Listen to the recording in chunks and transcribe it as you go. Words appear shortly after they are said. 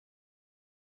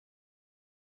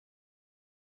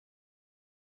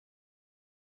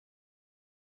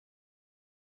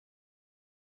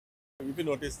if you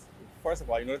notice, first of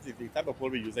all, you notice the type of pole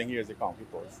we're using here is the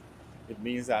concrete poles. It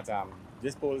means that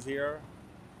these poles here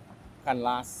can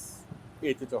last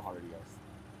 80 to 100 years.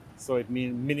 So it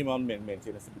means minimum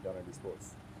maintenance to be done on these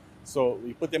poles. So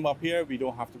we put them up here, we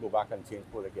don't have to go back and change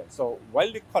pole again. So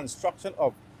while the construction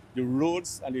of the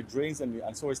roads and the drains and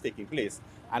so is taking place,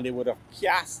 and they would have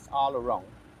cast all around,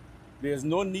 there's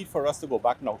no need for us to go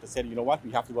back now to say, you know what,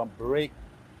 we have to go and break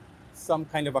some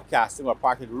kind of a casting or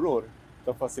part of the road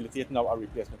to facilitate now a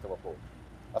replacement of a pole.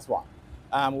 That's one.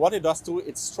 What it does too,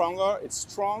 it's stronger, it's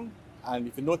strong, and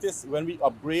if you notice, when we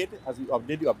upgrade, as we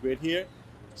did the upgrade here,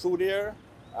 through there,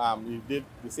 we did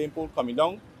the same pole coming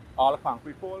down, all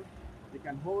concrete pole. They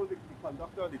can hold the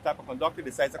conductor, the type of conductor,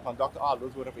 the size of conductor, all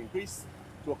those would have increased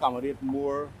to accommodate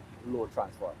more load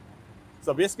transfer.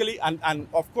 So basically, and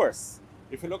of course,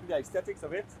 if you look at the aesthetics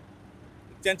of it,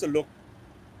 it tends to look,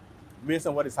 based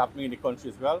on what is happening in the country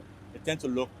as well, it tends to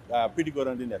look pretty good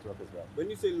on the network as well. When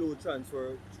you say load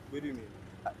transfer, what do you mean?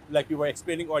 Like we were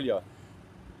explaining earlier,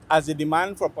 as the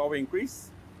demand for power increase,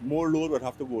 more load would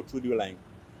have to go through the line.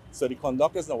 So the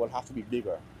conductors now will have to be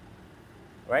bigger,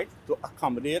 right? To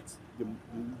accommodate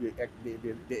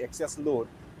the excess load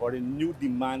or the new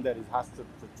demand that it has to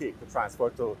take to transfer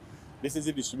to. This is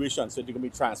the distribution, so it's going to be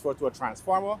transferred to a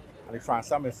transformer, and the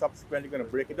transformer is subsequently going to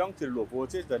break it down to the low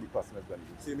voltage that the customer is going to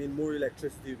use. So you mean more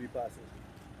electricity will be passing?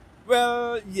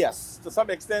 Well, yes, to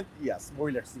some extent, yes, more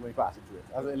electricity when you pass it through it,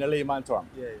 as in a layman term.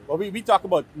 Yeah. But we talk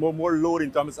about more load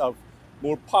in terms of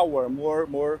more power,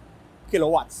 more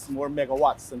kilowatts, more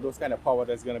megawatts, and those kind of power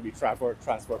that's going to be transferred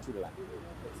through the line.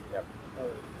 Yep.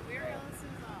 Where else is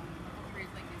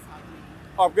upgrades like this happening?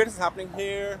 Upgrade is happening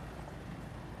here.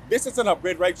 This is an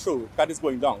upgrade right through. That is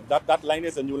going down. That line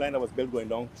is a new line that was built going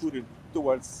down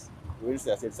towards the real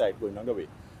estate side, going down the way.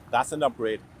 That's an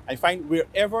upgrade. I find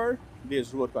wherever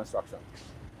there's road construction,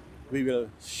 we will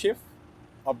shift,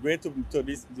 upgrade to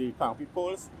the concrete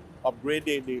poles, upgrade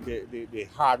the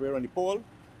hardware on the pole,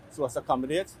 so as to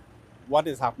accommodate what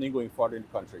is happening going forward in the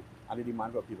country and the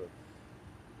demand for people.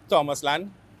 Thomas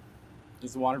Land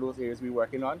is one of those areas we're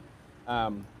working on.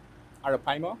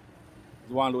 Arapaima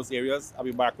is one of those areas,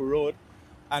 Abibaku Road,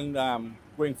 and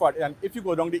going forward. And if you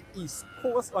go down the east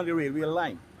coast on the railway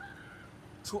line,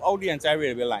 throughout the entire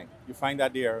railway line, you find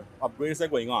that there are upgrades are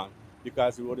going on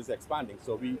because the road is expanding.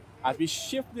 So as we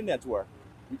shift the network,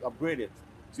 we upgrade it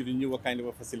to the newer kind of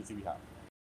a facility we have.